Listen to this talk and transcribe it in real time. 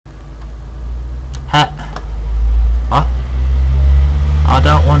What? I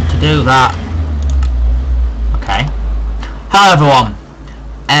don't want to do that. Okay. Hello everyone.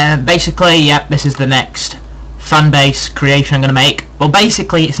 Basically, yep, this is the next fan base creation I'm going to make. Well,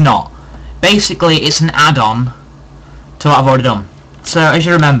 basically it's not. Basically it's an add-on to what I've already done. So, as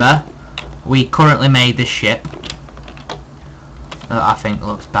you remember, we currently made this ship. That I think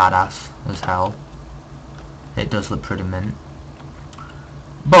looks badass as hell. It does look pretty mint.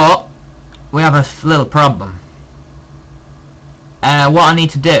 But we have a little problem. What I need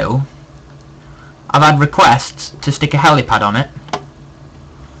to do, I've had requests to stick a helipad on it,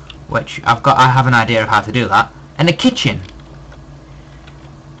 which I have an idea of how to do that, and a kitchen.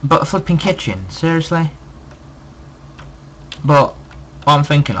 But a flipping kitchen, seriously? But what I'm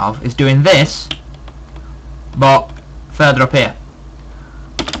thinking of is doing this, but further up here.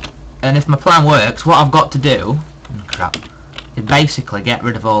 And if my plan works, what I've got to do, crap, is basically get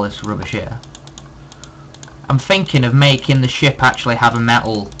rid of all this rubbish here. I'm thinking of making the ship actually have a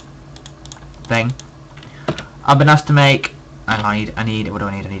metal thing. I've been asked to make, I need, what do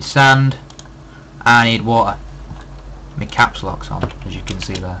I need? I need sand, I need water. My caps lock's on, as you can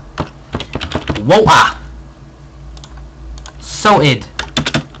see there. Water! Sorted!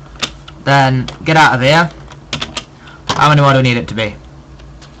 Then, get out of here. How many more do I need it to be?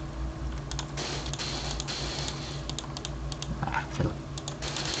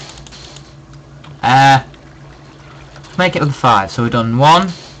 Make it with 5. So we've done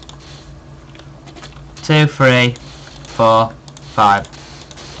 1, 2, 3, 4, 5.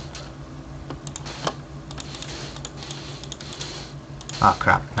 Oh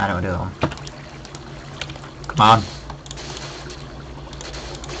crap! I don't want to do that one. Come on.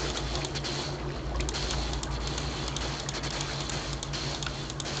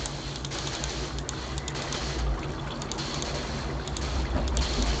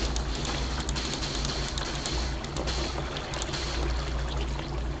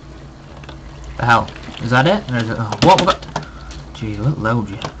 The hell? Is that it? Or is it? Oh, what? Jeez, look load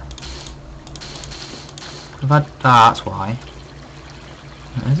yet. I've had. Ah, that's why.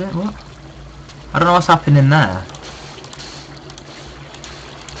 Is it? What? I don't know what's happening there.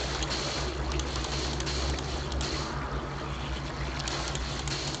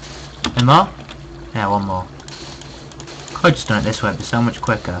 Any more? Yeah, one more. Could have just done it this way, it'd be so much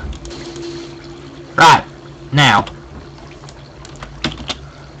quicker. Right, now.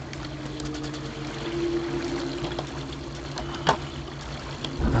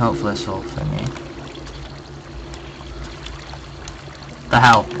 Hopefully this whole thingy. The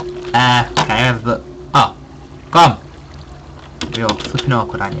hell? Okay, but oh, come on. You're flipping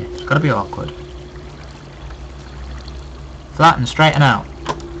awkward, aren't you? It's gotta be awkward. Flat and straighten out.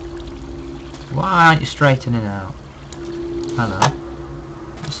 Why aren't you straightening out? Hello.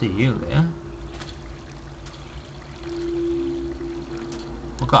 I see you there.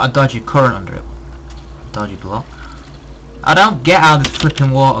 We've got a dodgy current under it. Dodgy block. I don't get how this flipping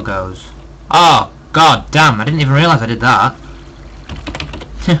water goes. Oh, god damn, I didn't even realise I did that.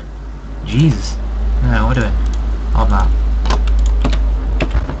 Jesus. No, what are we doing? On that.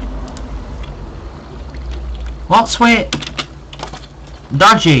 What's with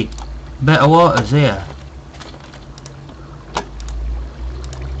dodgy bit of water's here?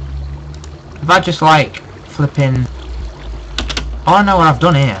 If I just like flipping... Oh, I know what I've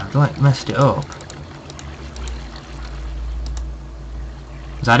done here. I've like messed it up.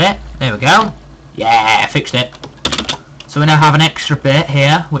 Is that it? There we go. Yeah, fixed it. So we now have an extra bit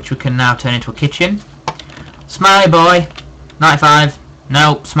here, which we can now turn into a kitchen. Smileyboy95,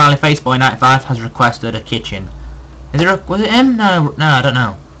 no, Smileyfaceboy95 has requested a kitchen. Is there was it him? No, I don't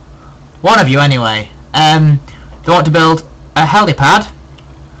know. One of you anyway. They want to build a helipad,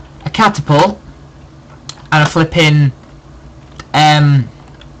 a catapult, and a flipping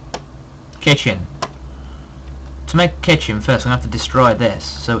kitchen. To make a kitchen, first I'm going to have to destroy this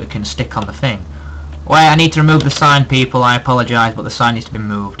so it can stick on the thing. Wait, I need to remove the sign, people. I apologise, but the sign needs to be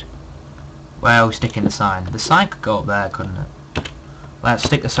moved. Where are we sticking the sign? The sign could go up there, couldn't it? Let's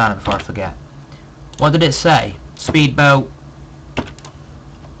stick the sign before I forget. What did it say? Speedboat.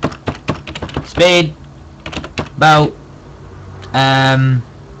 Speedboat.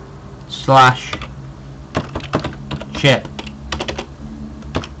 Slash. Ship.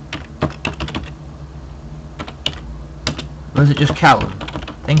 Was it just Callum?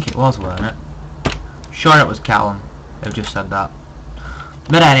 I think it was, wasn't it? Sure it was Callum who just said that.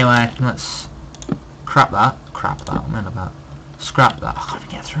 But anyway, let's scrap that. Scrap that. I can't even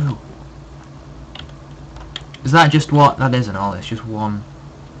get through. Is that just what that isn't all? It's just one.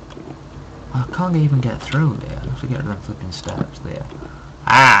 I can't even get through there. I have to get rid of them flipping steps there.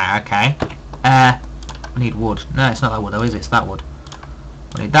 Ah, okay. We need wood. No, it's not that wood though, is it? It's that wood.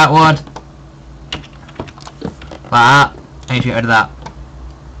 We need that wood. Like that. I need to get rid of that.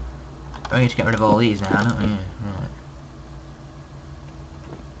 I need to get rid of all these now, don't we? Right.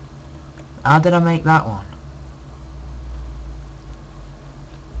 How did I make that one?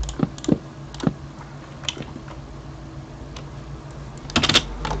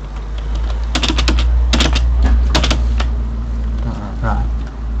 Right.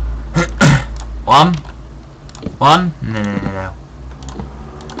 One? No.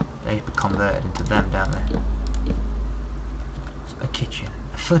 They be converted into them, don't they? A kitchen.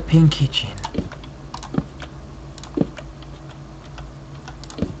 A flipping kitchen.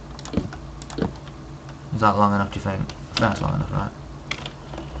 Is that long enough, do you think? I think that's long enough, right?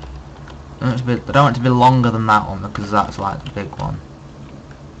 I don't want it to be longer than that one because that's like the big one.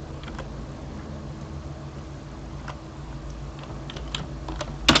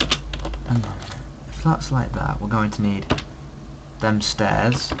 Hang on. If that's like that, we're going to need them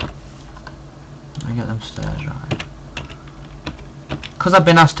stairs. Let me get them stairs right. Because I've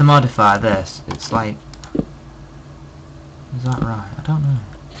been asked to modify this, it's like... Is that right? I don't know.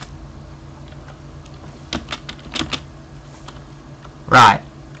 Right.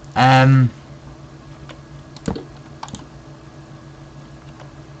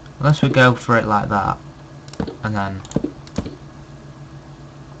 Unless we go for it like that. And then...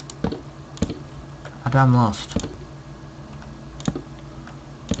 I'm lost.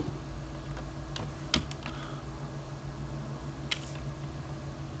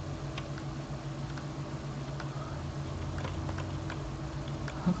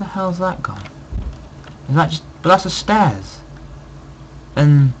 How the hell's that gone? Is that just... But that's the stairs.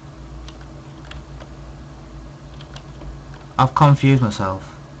 And... I've confused myself.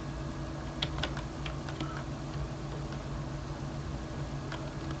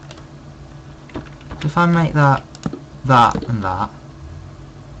 So if I make that, and that,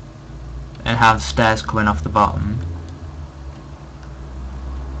 and have stairs coming off the bottom.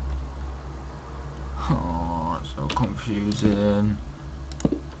 Oh, it's so confusing.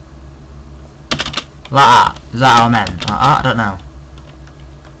 Like that. Is that how I meant? Like that? I don't know.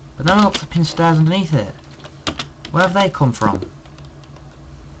 But then I've got flipping stairs underneath it. Where have they come from?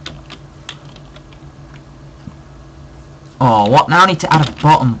 Oh, what? Now I need to add a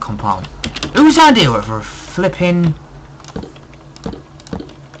bottom component. Whose idea was for a flipping...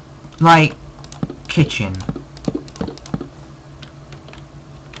 like... kitchen?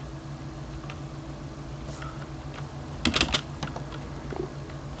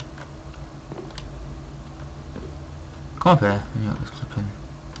 Come up here and you got this clipping.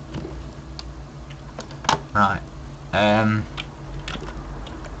 Right.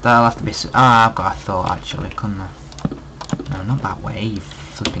 That'll have to be... Ah, I've got a thought actually, couldn't I? No, not that way, you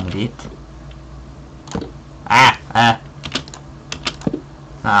flipping idiot.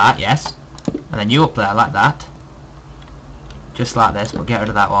 Alright, yes. And then you up there like that. Just like this, but get rid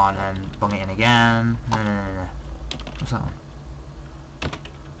of that one and bung it in again. No. What's that one?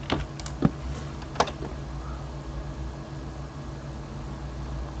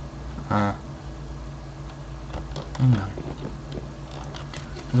 Hang on.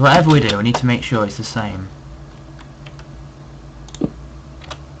 Whatever we do, we need to make sure it's the same.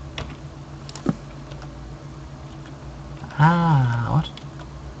 Ah, what?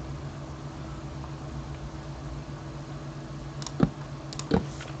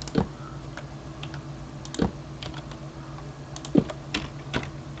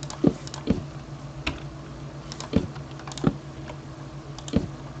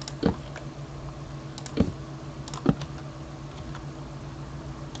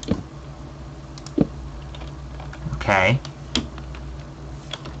 Okay.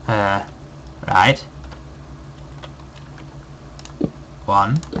 Right.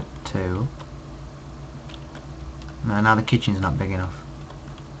 1, 2. No, now the kitchen's not big enough.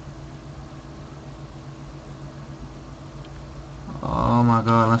 Oh my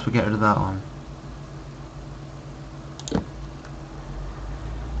god, unless we get rid of that one.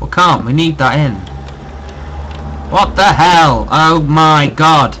 We can't, we need that in. What the hell? Oh my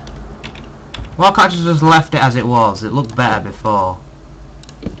god. Why can't you just left it as it was? It looked better before.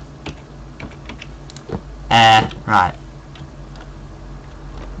 Right.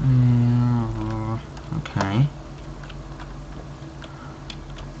 Okay.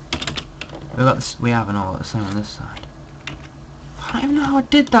 We got this. We have an all the same on this side. I don't even know how I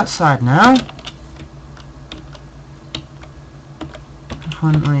did that side now. Just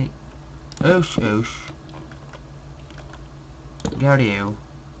went like, oosh. Get out of you,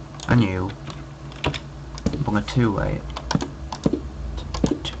 and you. I'm a 2-way.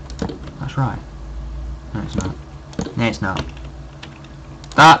 That's right. No, it's not. No, it's not.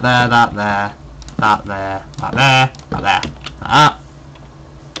 That there, that there, that there, that there, that there, that.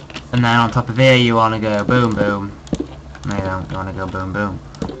 And then on top of here you want to go boom, boom. No, you don't. You want to go boom, boom.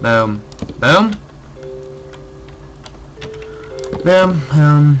 Boom, boom. Boom,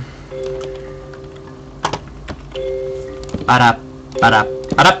 boom. Ba-da, ba-da,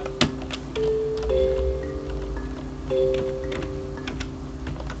 ba-da.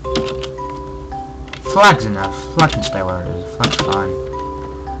 Flag's enough. Flag can stay where it is. Flag's fine.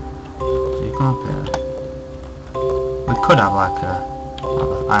 So you come up here. We could have like a...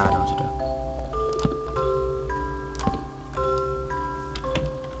 I don't know what to do.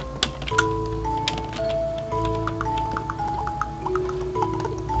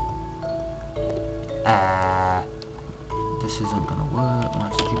 This isn't gonna work.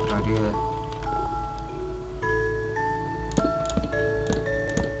 What a stupid idea.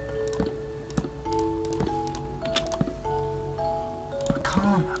 I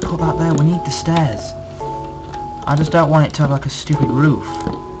can't put that there. We need the stairs. I just don't want it to have like a stupid roof.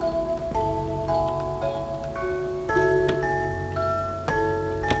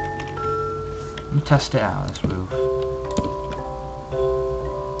 Let me test it out, this roof.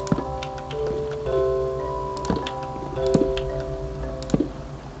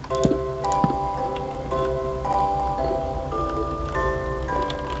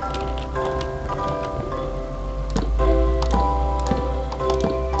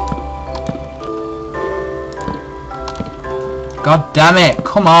 God damn it,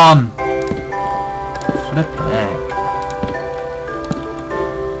 come on! Flippin' heck.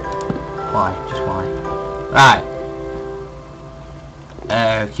 Why? Just why? Right.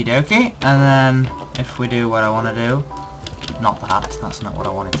 Okie dokie. And then, if we do what I want to do... Not that, that's not what I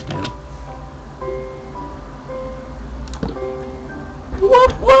wanted to do.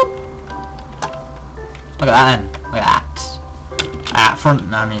 Whoop whoop! Look at that then. Look at that. That front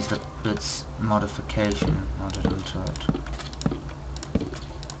now needs the its modification added into it.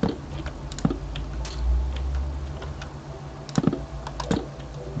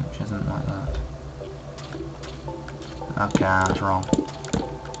 Like that. Okay, that's wrong.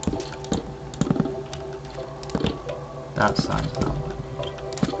 That side's not what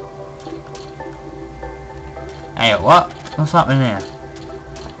I need. Hey, what? What's happening here?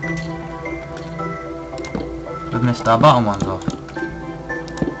 We've missed our bottom ones off.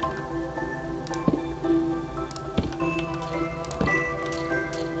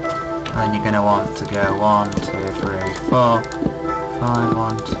 And then you're gonna want to go 1, 2, 3, 4, 5,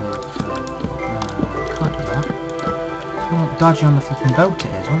 1, 2, 3. Can't do that. It's all dodgy on the flipping boat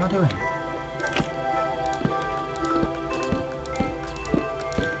it is. What am I doing?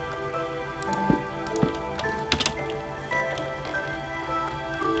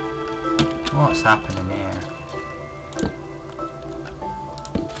 What's happening here?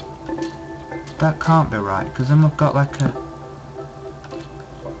 That can't be right, because then we've got like a...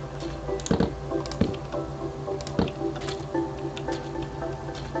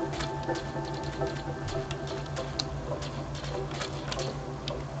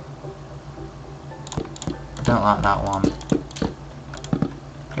 I don't like that one.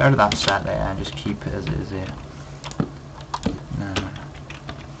 Get rid of that set there and just keep it as it is here. No.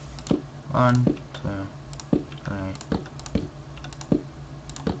 1, 2, 3.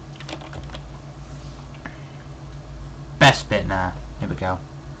 Best bit now. Here we go.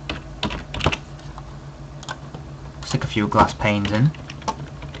 Stick a few glass panes in.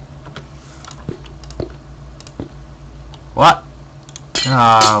 What?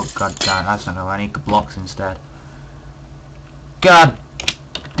 Oh god damn, that's not gonna work. I need blocks instead. God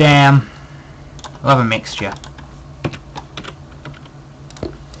damn. We'll have a mixture.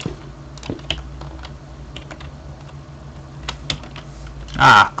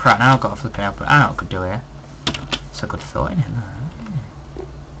 Ah crap, now I've got to flip it up. I know what I could do here. It's a good thought, isn't it?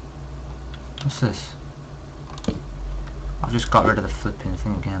 What's this? I've just got rid of the flipping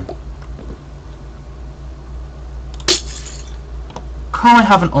thing again. Can't I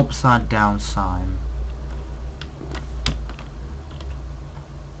have an upside down sign?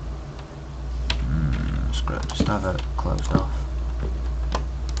 Screw it, just have it closed off.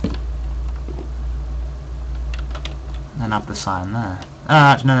 Then have the sign there.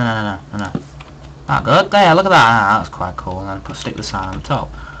 No. That good? There, look at that. Ah, that's quite cool. And then stick the sign on the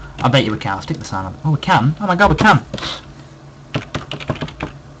top. I bet you we can't stick the sign on. Oh, we can? Oh my god, we can!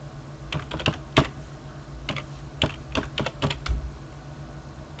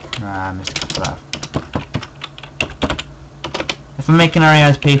 I missed a couple there. If I'm making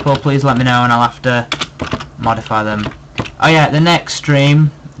areas, people, please let me know and I'll have to modify them. Oh yeah, the next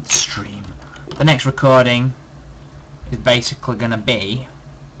stream, stream. The next recording is basically gonna be.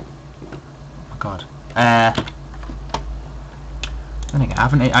 Oh my god. I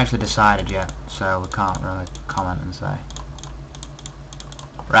haven't actually decided yet, so we can't really comment and say.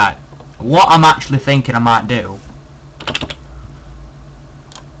 Right. What I'm actually thinking I might do.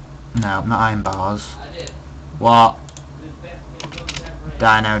 No, not iron bars. What?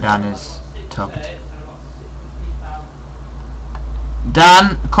 Dino Dan is tucked.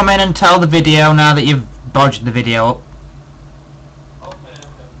 Dan, come in and tell the video now that you've bodged the video up.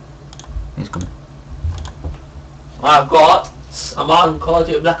 He's coming. I'm on Call of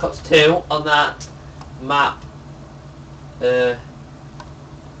Duty Black Ops 2 on that map.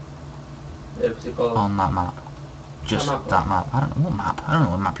 What's it called? On that map. Just that map. I don't know what map. I don't know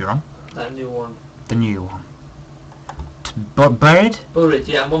what map you're on. That new one. The new one. Buried? Buried,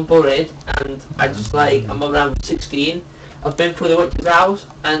 yeah, I'm on Buried, and I just like, I'm around 16. I've been through the witch's house,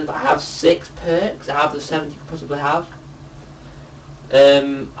 and I have 6 perks out of the 7 you could possibly have.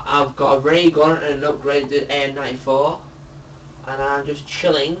 I've got a ray gun and an upgraded AN-94, and I'm just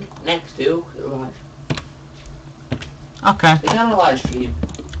chilling next to the live. Okay. It's on a live stream.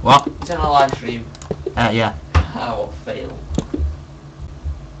 What? It's on a live stream. Yeah. I will fail.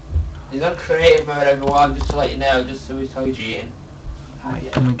 He's on creative mode, everyone, just to let you know, just so we tell you cheating.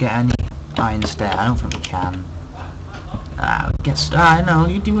 Wait, can we get any iron stair? I don't think we can. I know,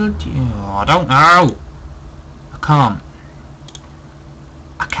 you do it. Oh, I don't know. I can't.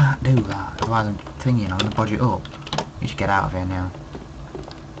 I can't do that. Otherwise I'm thinking I'm going to bodge it up. You should get out of here now.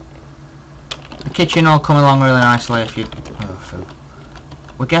 The kitchen will come along really nicely if you... Oh, food.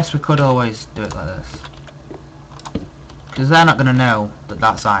 Well, guess we could always do it like this. Because they're not going to know that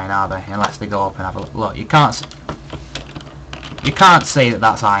that's iron, are they? Unless they go up and have a look. You can't see that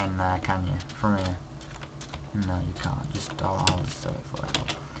that's iron there, can you? From here. No, you can't. I'll just do it for you.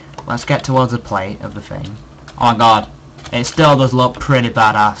 Let's get towards the plate of the thing. Oh my god. It still does look pretty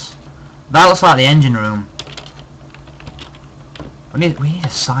badass. That looks like the engine room. We need a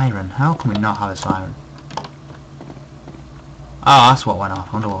siren. How can we not have a siren? Oh, that's what went off.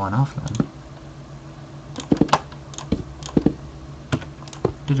 I wonder what went off then.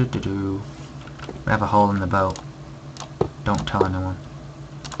 We have a hole in the boat. Don't tell anyone.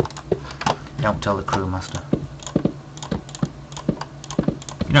 Don't tell the crewmaster.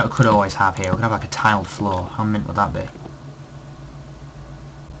 You know what we could always have here? We could have like a tiled floor. How mint would that be?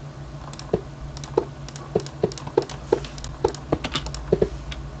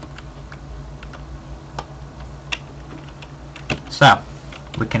 So,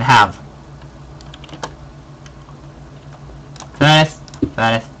 we can have furnace.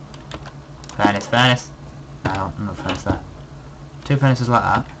 No, no furnace there. 2 furnaces like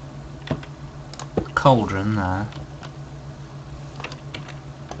that. Cauldron there.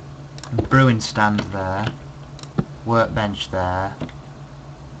 Brewing stand there. Workbench there.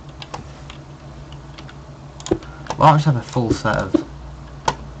 Well, I'll just have a full set of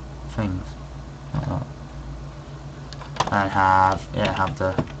things. And have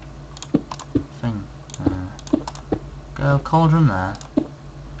the thing. Go cauldron there.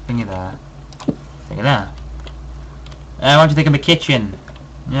 Thingy there. Thingy there. What do you think of my kitchen?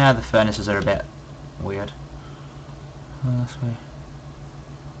 Yeah, the furnaces are a bit weird. Oh, this way.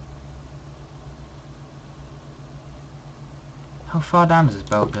 How far down does this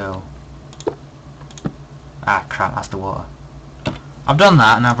boat go? Ah, crap, that's the water. I've done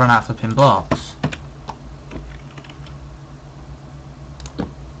that and I've run out of flipping blocks.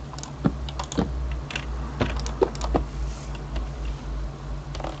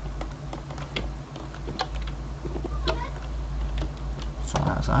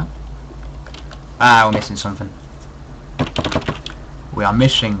 Ah, we're missing something. We are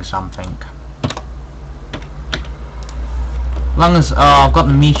missing something. Long as... Oh, I've got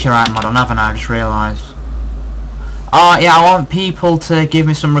the meteorite mod on, haven't I? I just realised. Oh, yeah, I want people to give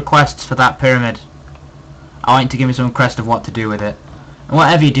me some requests for that pyramid. I want you to give me some requests of what to do with it. And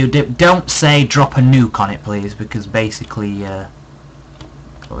whatever you do, don't say drop a nuke on it, please, because basically, oh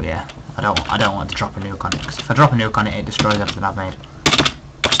yeah, I don't want to drop a nuke on it, because if I drop a nuke on it, it destroys everything I've made.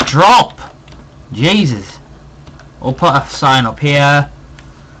 Just drop! Jesus. We'll put a sign up here.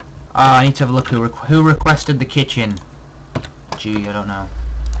 Oh, I need to have a look who requested the kitchen. Gee, I don't know.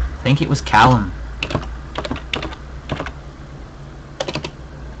 I think it was Callum.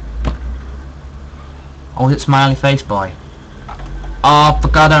 Or was it Smileyfaceboy? Oh,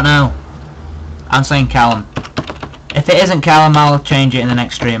 fuck, I don't know. I'm saying Callum. If it isn't Callum, I'll change it in the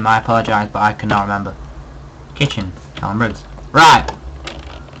next stream. I apologise, but I cannot remember. Kitchen. Callum Briggs. Right.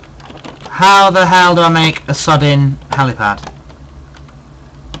 How the hell do I make a sodding helipad?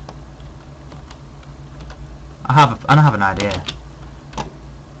 I have an idea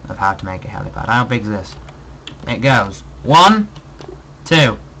of how to make a helipad. How big is this? It goes 1,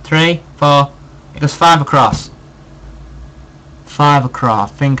 2, 3, 4. It goes 5 across. 5 across.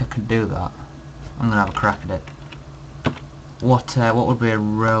 I think I can do that. I'm gonna have a crack at it. What would be a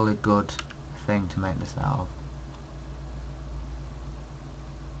really good thing to make this out of?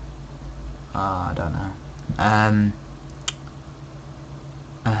 I don't know.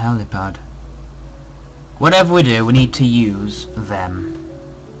 A helipad. Whatever we do, we need to use them.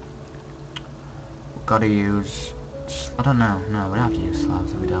 We've got to use... I don't know. No, we don't have to use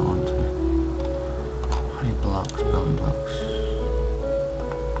slabs if we don't want to. How many blocks? Building blocks.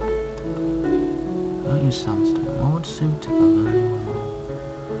 Don't use sandstone. What would suit it?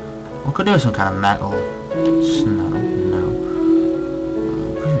 We could do some kind of metal. Snow. No.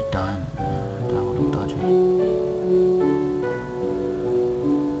 Pretty diamond. That would look dodgy.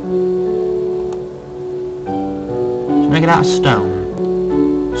 Make it out of stone.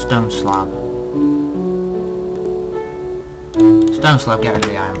 Stone slab. Stone slab, get rid of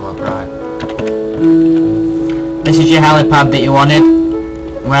the iron block, right. This is your helipad that you wanted.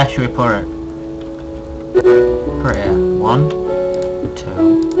 Where should we put it? Put it here. 1, 2,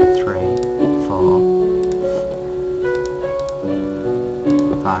 3, 4,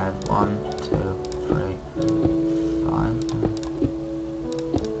 5. 1, 2, 3, 5.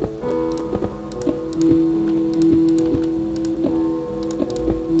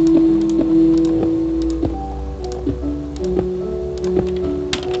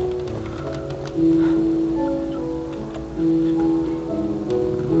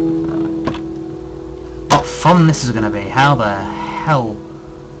 What fun this is going to be. How the hell...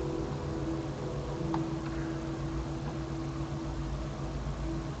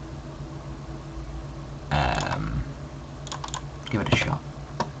 give it a shot.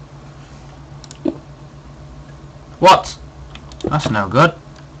 What? That's no good.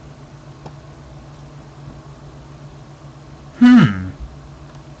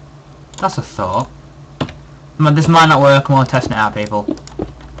 That's a thought. This might not work, and we're testing it out, people.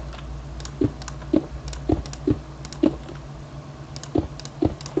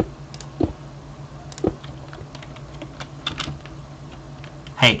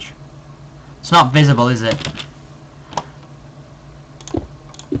 H. It's not visible, is it?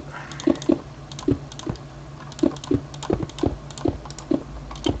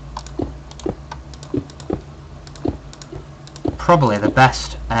 Probably the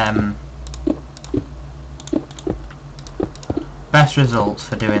best results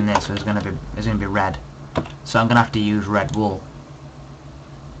for doing this is going to be red. So I'm going to have to use red wool.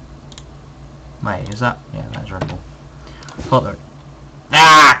 Wait, is that? Yeah, that's red wool. Put the...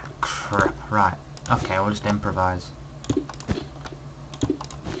 Ah, crap. Right. Okay, we'll just improvise.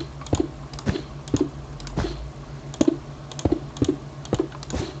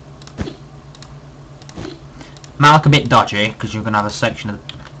 Might look a bit dodgy because you're going to have a section of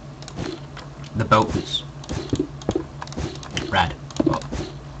the boat that's red.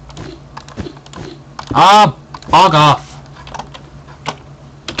 Oh, bog off!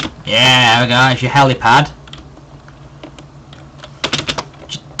 Yeah, there we go. It's your helipad.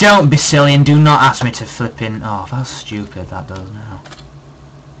 Just don't be silly and do not ask me to flip in. Oh, that's stupid. That does now.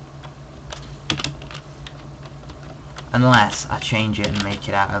 Unless I change it and make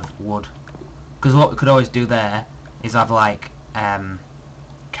it out of wood. Because what we could always do there is have like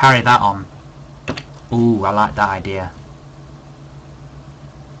carry that on. Ooh, I like that idea.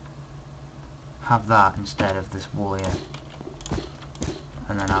 Have that instead of this wool here,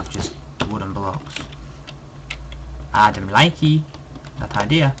 and then have just wooden blocks. I don't like that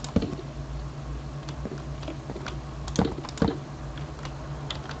idea.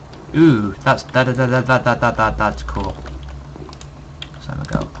 Ooh, that's cool. So we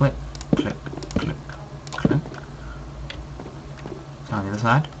go click, click, click, click. So on the other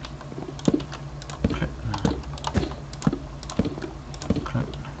side. Click. Click.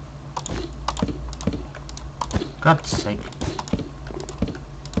 God's sake.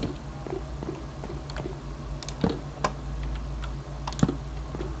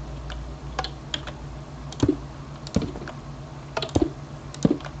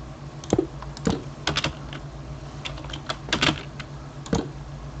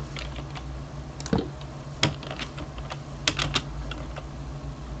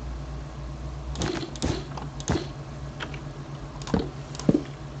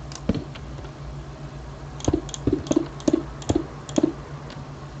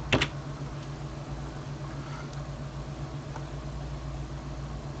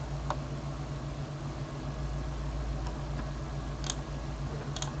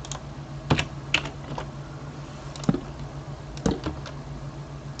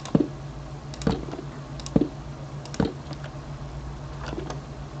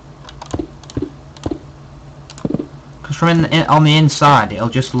 from on the inside it'll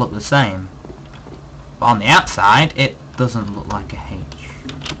just look the same. But on the outside it doesn't look like a H.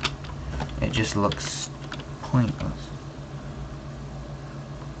 It just looks pointless.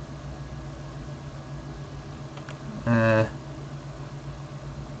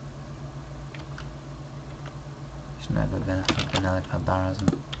 It's never been a fucking helipad, there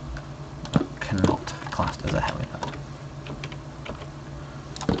hasn't. That cannot be classed as a helipad.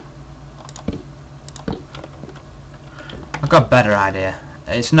 I've got a better idea.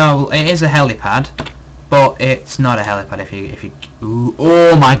 It is a helipad, but it's not a helipad if you ooh,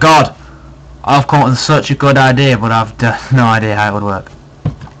 oh my god! I've come up with such a good idea, but I've no idea how it would work.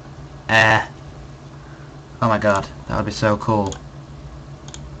 Oh my god, that would be so cool.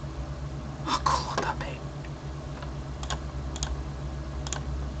 How cool would that be?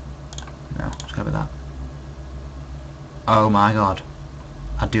 No, let's go with that. Oh my god,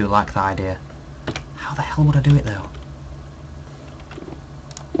 I do like the idea. How the hell would I do it though?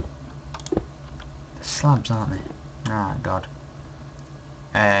 The slabs, aren't they? Oh god.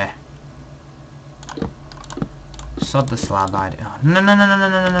 Sod the slab idea. Oh, no.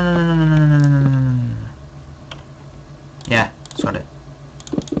 Yeah, sod it.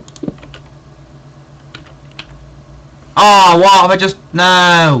 Oh, what have I just...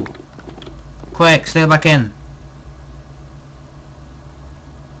 No! Quick, steal back in.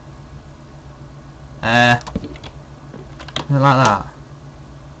 Was it like that?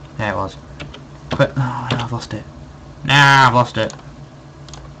 Yeah, it was. Quick. Oh, no, I've lost it. Nah, I've lost it.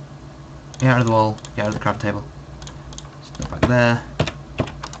 Get out of the wall. Get out of the crab table. Step back there.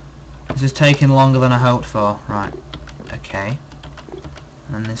 This is taking longer than I hoped for. Right. Okay.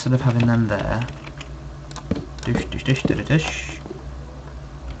 And instead of having them there... Dish.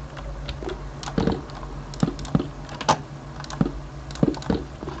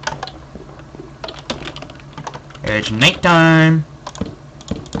 It's night time!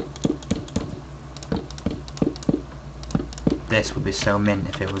 This would be so mint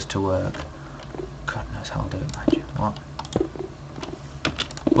if it was to work. God knows how I'll do it, mind you. What?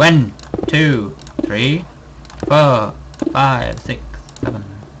 1, 2, 3, 4, 5, 6, 7.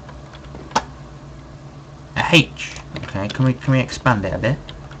 A H. Okay, can we expand it a bit?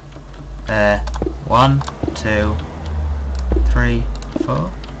 1, 2, 3,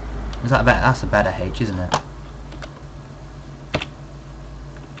 4. Is that a better? That's a better H, isn't it?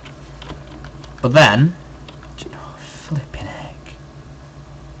 But then, oh, flipping heck.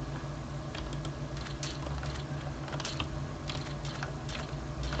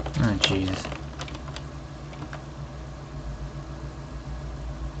 Oh Jesus.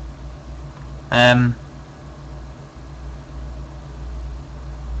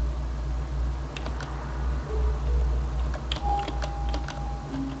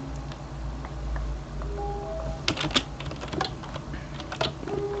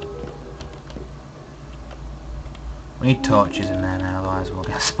 We need torches in there now, otherwise we'll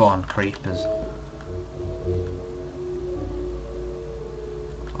get spawn creepers.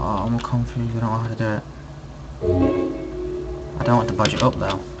 Oh, I'm confused, I don't know how to do it. I don't want to budge it up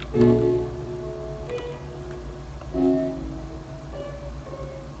though.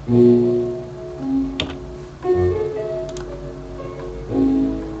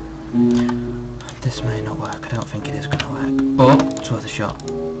 This may not work, I don't think it is going to work, but it's worth a shot.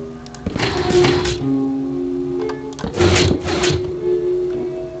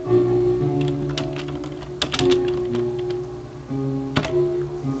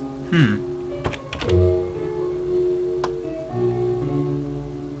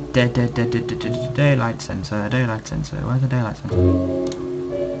 Daylight sensor, where's the daylight sensor?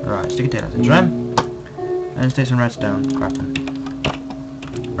 Right, stick a daylight sensor in, and stick some redstone, crapping.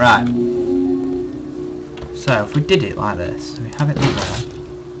 Right. So, if we did it like this, we have it like that.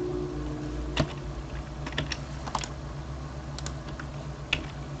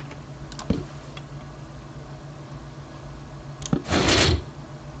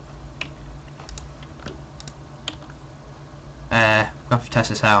 We'll have to test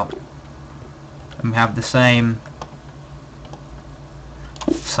this out. And we have the same...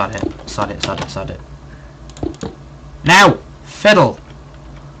 Sod it. Now! Fiddle!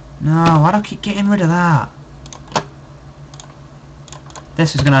 No, why do I keep getting rid of that?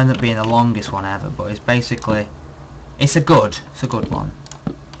 This is going to end up being the longest one ever, but it's basically... It's a good one.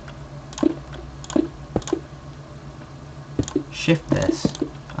 Shift this.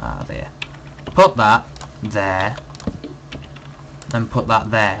 Ah, there. Put that there. Then put that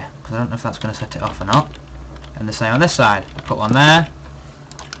there, because I don't know if that's going to set it off or not. And the same on this side. Put one there.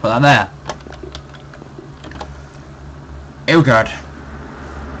 Put that there. Oh god.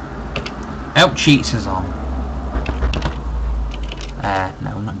 Hope cheats is on.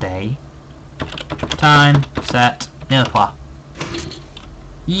 No, not day. Time, set, near the plot.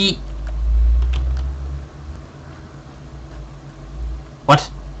 Yeet.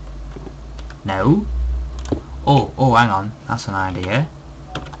 What? No. Oh, hang on. That's an idea.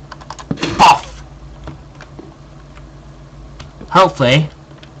 Poff! Hopefully,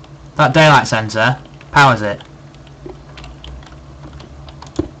 that daylight sensor powers it.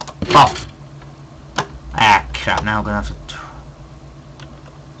 Poff! Ah, crap, now I'm gonna have to...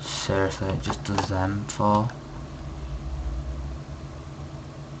 Seriously, it just does them for...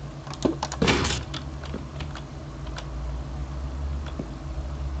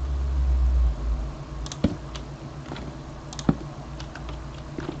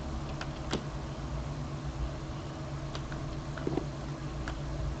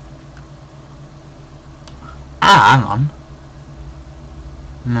 Ah, hang on.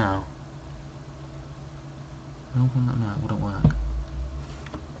 No. No, it wouldn't work.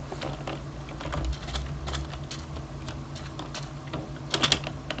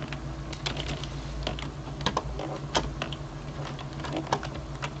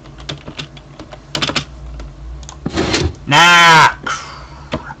 Nah!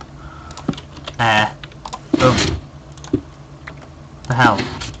 Boom. The hell?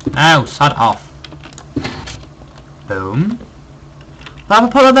 No, sod off. Boom. But I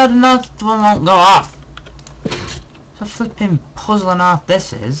put it there and the one won't go off. So flipping puzzling off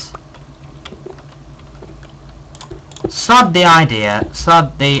this is. Sod the idea.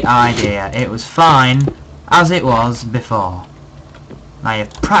 Sod the idea. It was fine as it was before. Now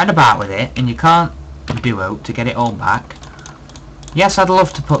you've pratted about with it and you can't duo to get it all back. Yes, I'd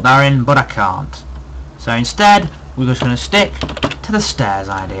love to put that in, but I can't. So instead, we're just going to stick to the stairs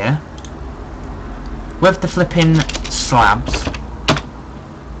idea. With the flipping slabs.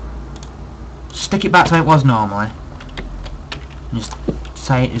 Stick it back to how it was normally. And just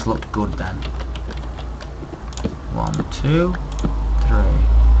say it just looked good then. 1, 2, 3,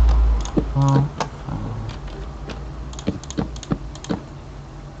 4, 5.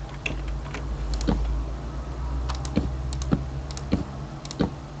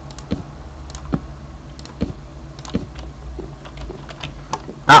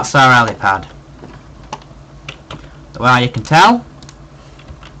 That's our helipad. Well, you can tell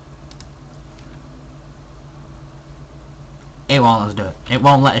it won't let us do it. It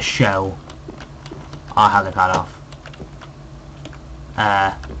won't let us show our helipad off.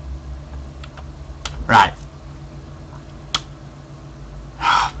 Right.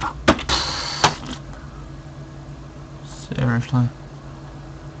 Seriously?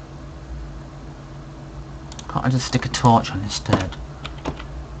 Can't I just stick a torch on instead?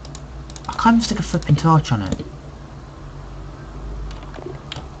 I can't even stick a flipping torch on it.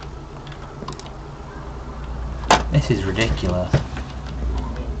 This is ridiculous.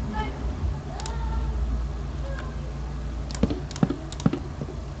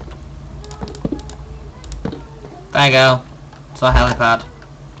 There you go. It's our helipad.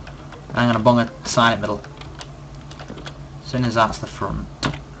 I'm gonna bung a sign in the middle. As soon as that's the front.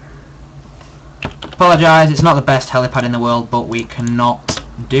 Apologise, it's not the best helipad in the world, but we cannot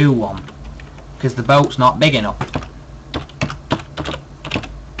do one. Because the boat's not big enough.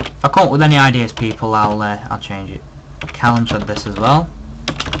 If I come up with any ideas, people, I'll change it. Callum said this as well.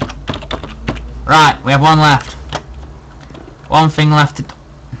 Right, we have one left. One thing left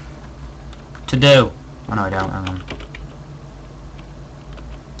to do. Oh no, I don't. Hang on.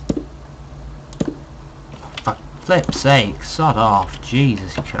 For flip's sake, sod off.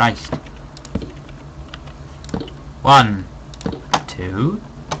 Jesus Christ. 1, 2.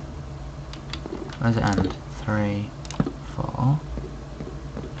 Where's it end? 3, 4.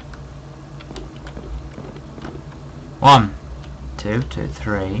 1, 2, 2,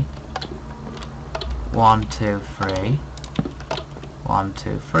 3. 1, 2, 3. 1,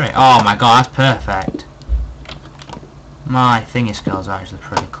 2, 3. Oh my god, that's perfect. My thingy skills are actually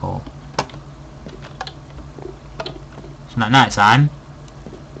pretty cool. It's not night time.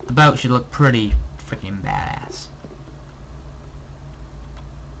 The boat should look pretty freaking badass.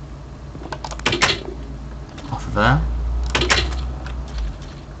 Off of there.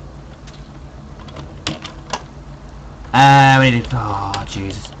 We need to... Oh,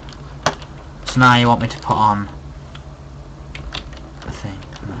 Jesus. So now you want me to put on a thing.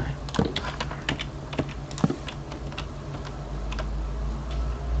 Right.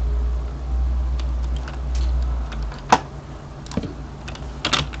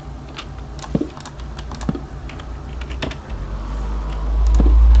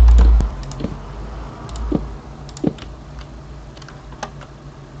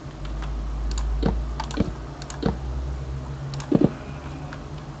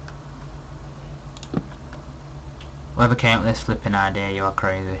 Whoever came up with this flipping idea, you are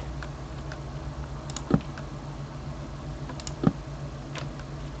crazy.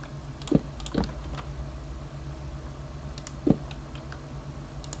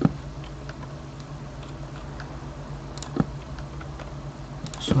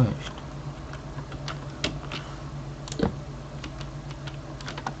 Switched.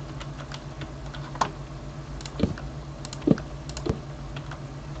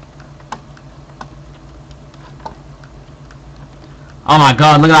 Oh my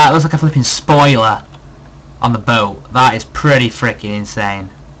god, look at that, it looks like a flipping spoiler on the boat. That is pretty freaking insane.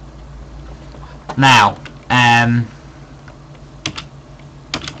 Now,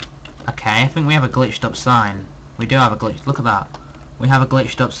 okay, I think we have a glitched up sign. We do have a glitch, look at that. We have a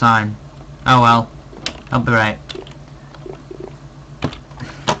glitched up sign. Oh well, that'll be right.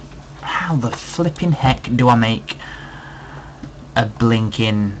 How the flipping heck do I make a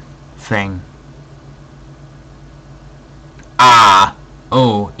blinking thing? Ah!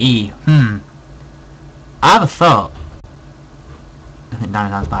 O E. I have a thought. I think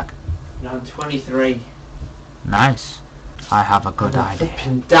Danny's back. Round 23. Nice. I have a good I idea.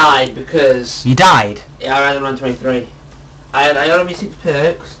 flipping died because... You died? Yeah, I ran around 23. I got on me 6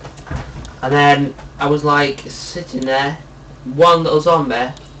 perks, and then I was like sitting there, one little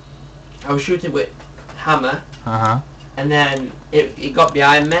zombie, I was shooting with hammer, and then it got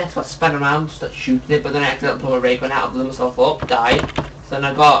behind me, so I spun around, started shooting it, but then I accidentally pulled my ray gun out, blew myself up, died. So then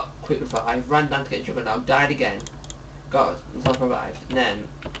I got quick revive, ran down to get Juggernaut, died again, got myself revived, and then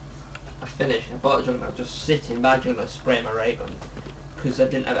I finished. I bought a Juggernaut, just sitting by Juggernaut, spraying my ray gun, because I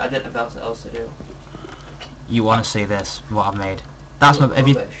didn't have anything else to do. You want to see this? What I've made? That's my.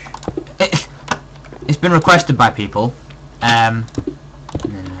 It's been requested by people. I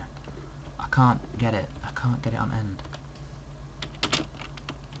can't get it. I can't get it on end.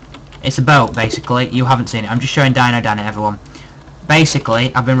 It's a boat, basically. You haven't seen it. I'm just showing Dino Danny, everyone.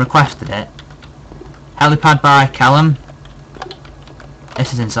 Basically, I've been requested it. Helipad by Callum.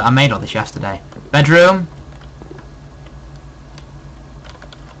 This is inside. I made all this yesterday. Bedroom.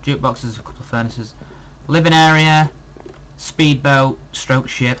 Jukeboxes, a couple of furnaces. Living area. Speedboat, stroke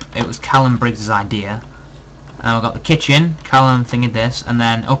ship. It was Callum Briggs' idea. And we've got the kitchen. Callum thinking this. And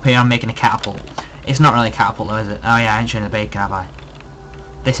then up here I'm making a catapult. It's not really a catapult though, is it? Oh yeah, I ain't showing the bacon, have I?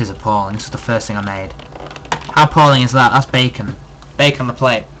 This is appalling. This is the first thing I made. How appalling is that? That's bacon. Bacon on the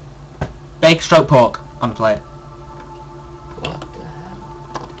plate. Bacon stroke pork on the plate. What the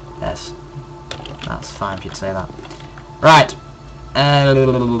hell? Yes. That's fine if you'd say that. Right. I don't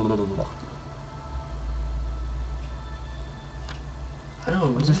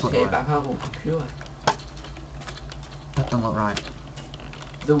know, Does this look get right? back out on the computer. That don't look right.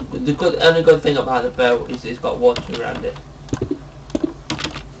 The only good thing about the boat is it's got water around it.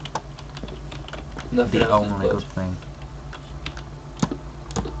 Nothing The else only is good thing.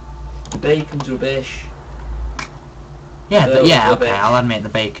 The bacon's rubbish. Yeah, yeah, rubbish. okay, I'll admit the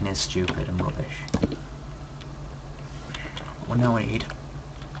bacon is stupid and rubbish. What do I need?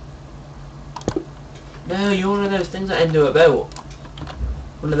 No, you're one of those things that end up a boat.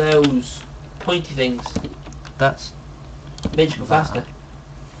 One of those pointy things. That's... Makes you go faster.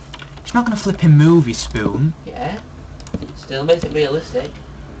 It's not gonna flipping move, you spoon. Yeah. Still makes it realistic.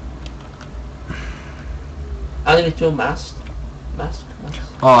 I think it's to a mast. Mast.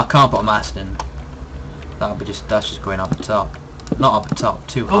 Oh, I can't put a mast in. That'll be just, that's just going up the top. Not up the top,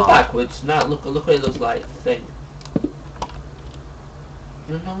 too Go hard. backwards. Now look what it looks like. Thing.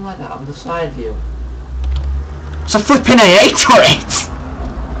 You don't like that on the side view. It's a flipping A8 turret!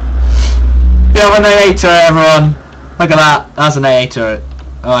 We have an A8 turret, everyone. Look at that. That's an A8 turret.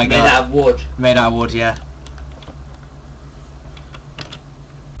 Oh my god. Made out of wood. Made out of wood, yeah.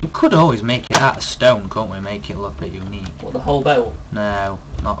 We could always make it out of stone, can't we? Make it look a bit unique. What, the whole boat? No,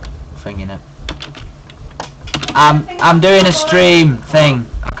 not thinging it. I'm doing a stream thing.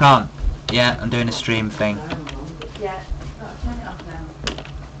 I can't. Yeah, I'm doing a stream thing. Yeah, turn it off now.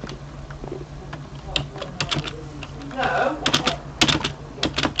 No.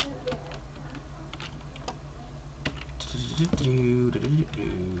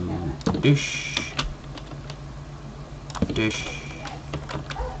 Dish. Dish.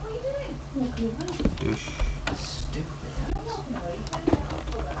 Dish. Stupid.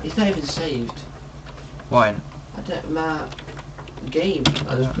 It's not even saved. Why? I don't, my game I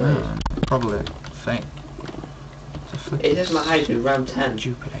just played. know. Probably fake. It is my height to round 10.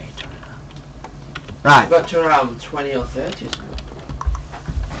 Stupid A8. I Right. got to around 20 or 30 or something.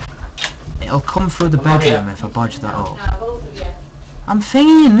 It'll come through the I'm bedroom here. if I bodge that up. No, both of you. I'm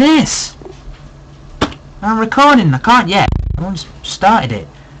thinking this. I'm recording. I can't yet. I only started it.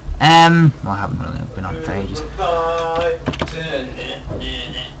 Well, I haven't really been on for ages.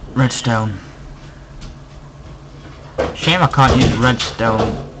 Redstone. Shame I can't use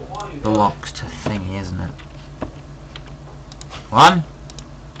redstone blocks to thingy, isn't it? 1,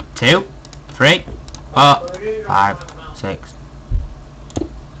 2, 3, 4, 5, 6.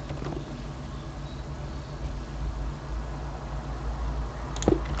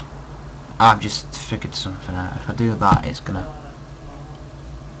 I've just figured something out. If I do that, it's gonna...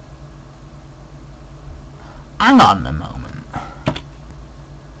 Hang on a moment.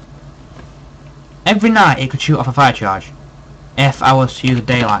 Every night it could shoot off a fire charge if I was to use a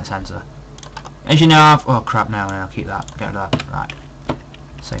daylight sensor. As you know, oh crap, no, I'll keep that. Get rid of that. Right.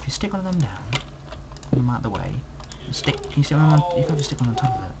 So if you stick one of them down, put them out of the way, and stick. Can you stick one on? You have to stick one on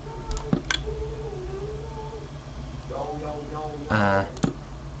top of it.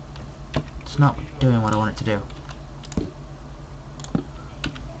 It's not doing what I want it to do.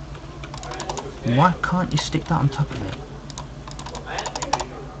 Why can't you stick that on top of it?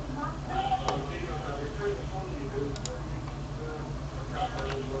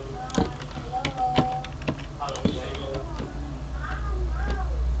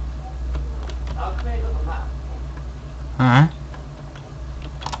 Alright.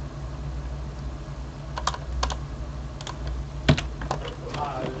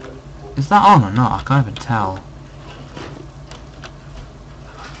 Is that on or not? I can't even tell.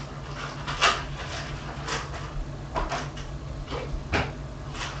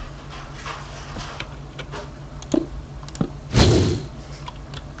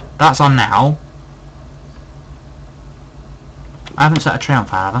 That's on now. I haven't set a tree on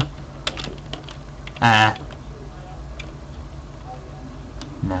fire, have I?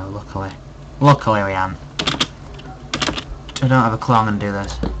 No, luckily. Luckily we haven't. I don't have a clue I'm going to do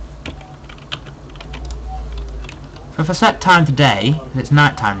this. So if I set time for day, it's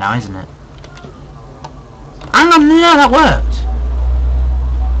night time now, isn't it? Hang on, no, that worked!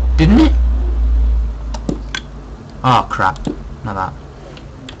 Didn't it? Oh crap, not that.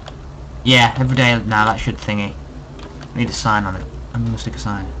 Yeah, every day now that should thingy. I need a sign on it. I'm going to stick a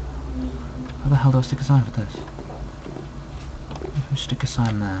sign. How the hell do I stick a sign for this? Stick a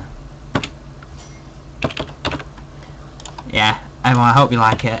sign there. Yeah, everyone, I hope you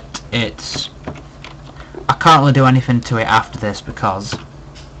like it. It's... I can't really do anything to it after this because...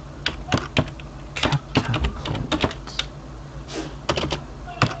 Catapult.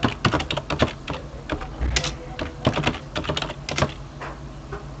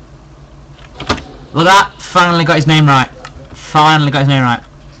 Look at that! Finally got his name right. Finally got his name right.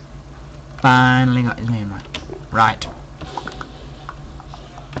 Finally got his name right. Right.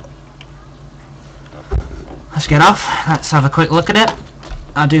 Let's get off. Let's have a quick look at it.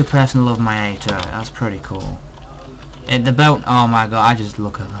 I do personally love my A turret. That's pretty cool. The boat. Oh my god! I just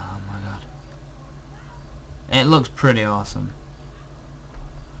look at that. Oh my god! It looks pretty awesome.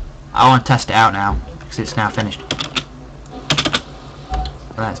 I want to test it out now because it's now finished.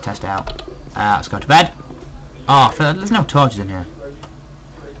 Let's test it out. Let's go to bed. Oh, there's no torches in here.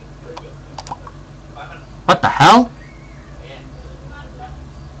 What the hell?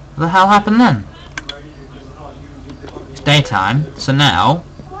 What the hell happened then? Daytime, so now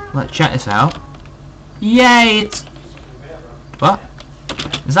let's check this out. Yay! It's what?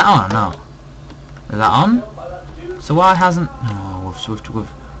 Is that on or not? Is that on? So why hasn't? No, we've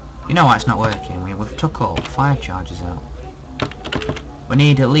you know why it's not working? We've took all 5 charges out. We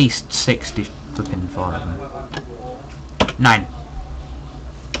need at least 60 flipping 4 of them. 9.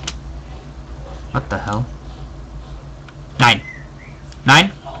 What the hell? 9.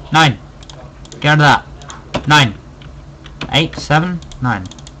 9. 9. Get rid of that. 9. 8, 7, 9.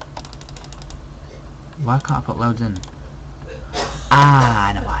 Why can't I put loads in? Ah,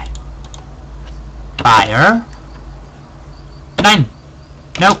 I know why. Fire. 9.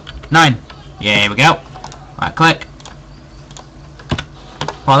 Nope. 9. Yeah, here we go. Right click.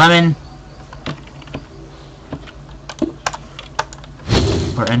 Pour them in.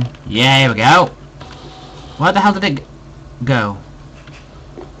 Put it in. Yeah, here we go. Where the hell did it go?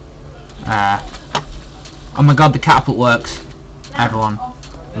 Oh my god, the catapult works. Everyone.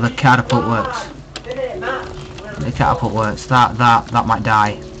 The catapult works. The catapult works. That might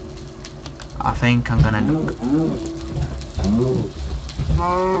die. I think I'm gonna...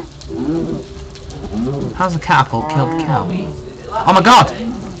 How's the catapult killed the cow? Oh my god!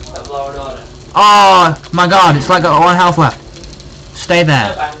 Oh my god, it's like got 1 health left. Stay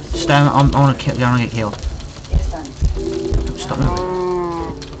there. Stay, I wanna get killed. Stop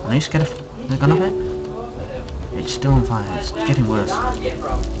moving. Are you scared of... Is it gone off it? It's still on fire. It's getting worse.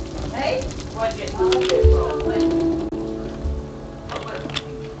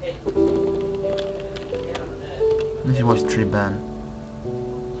 Let's just watch the tree burn.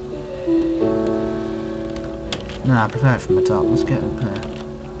 No, I prefer it from the top. Let's get up there.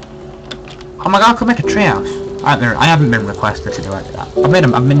 Oh my god, I could make a treehouse. I haven't been requested to do any of that.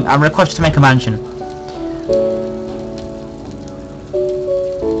 I'm requested to make a mansion.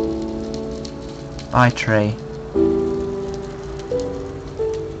 Bye tree.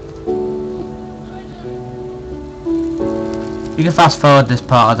 You can fast forward this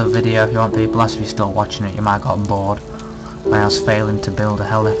part of the video if you want, people. If you're still watching it, you might have gotten bored by us failing to build a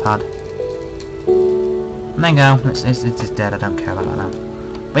helipad. And there you go, it's just dead, I don't care about that now.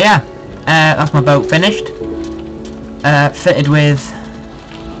 But yeah, that's my boat finished. Fitted with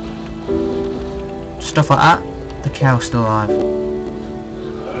stuff like that. The cow's still alive.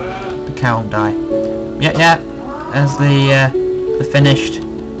 The cow won't die. Yeah, there's the finished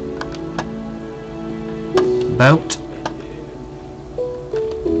boat.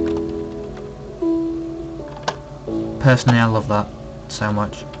 Personally, I love that so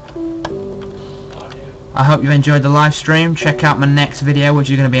much. I hope you enjoyed the live stream. Check out my next video,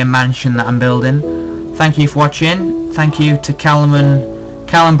 which is going to be a mansion that I'm building. Thank you for watching. Thank you to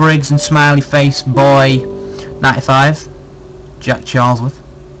Callum Briggs and Smileyfaceboy95, Jack Charlesworth.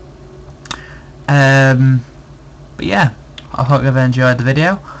 But yeah, I hope you've enjoyed the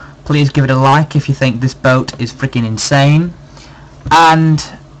video. Please give it a like if you think this boat is freaking insane. And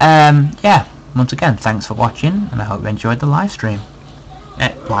yeah, once again, thanks for watching, and I hope you enjoyed the live stream.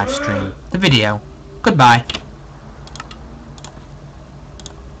 The video. Goodbye.